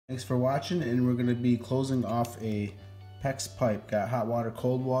Thanks for watching, and we're going to be closing off a PEX pipe. Got hot water,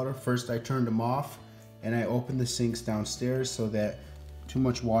 cold water. First I turned them off and I opened the sinks downstairs so that too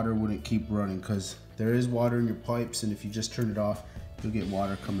much water wouldn't keep running, because there is water in your pipes, and if you just turn it off you'll get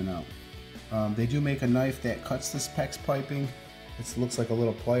water coming out. They do make a knife that cuts this PEX piping. It looks like a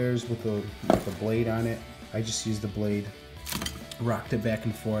little pliers with a blade on it. I just used the blade, rocked it back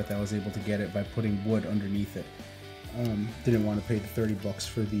and forth. I was able to get it by putting wood underneath it. Didn't want to pay the 30 bucks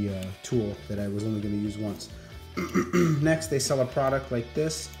for the tool that I was only going to use once. Next, they sell a product like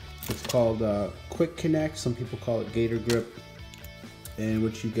this. It's called Quick Connect. Some people call it Gator Grip. And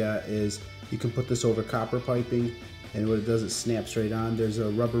what you got is you can put this over copper piping, and what it does, it snaps right on. There's a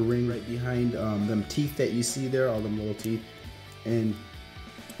rubber ring right behind them teeth that you see there, all them little teeth. And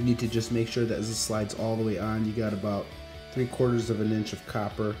you need to just make sure that as it slides all the way on, you got about 3/4 of an inch of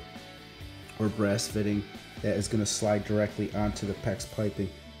copper or brass fitting that is going to slide directly onto the PEX piping.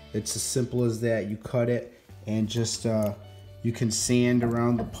 It's as simple as that. You cut it and just you can sand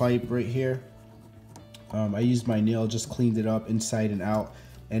around the pipe right here. I used my nail, just cleaned it up inside and out.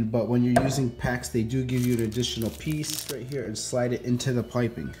 But when you're using PEX, they do give you an additional piece right here and slide it into the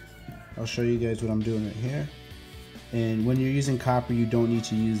piping. I'll show you guys what I'm doing right here. And when you're using copper, you don't need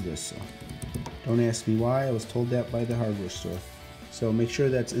to use this. So don't ask me why. I was told that by the hardware store. So make sure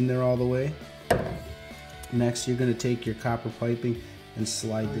that's in there all the way. Next, you're going to take your copper piping and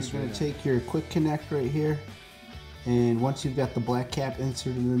slide this. You're going to take your Quick Connect right here, and once you've got the black cap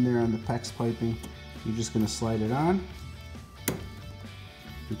inserted in there on the PEX piping, you're just going to slide it on.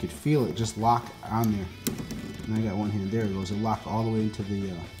 You could feel it just lock on there. And I got one hand. There it goes. It locked all the way into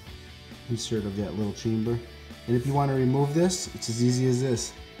the insert of that little chamber. And if you want to remove this, it's as easy as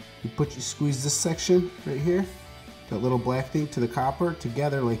this. You squeeze this section right here, that little black thing, to the copper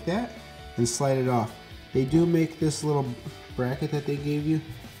together like that, and slide it off. They do make this little bracket that they gave you,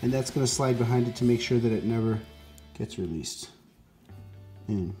 and that's going to slide behind it to make sure that it never gets released.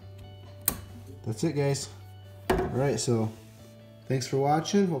 And that's it, guys. Alright, so thanks for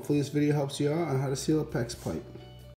watching. Hopefully this video helps you out on how to seal a PEX pipe.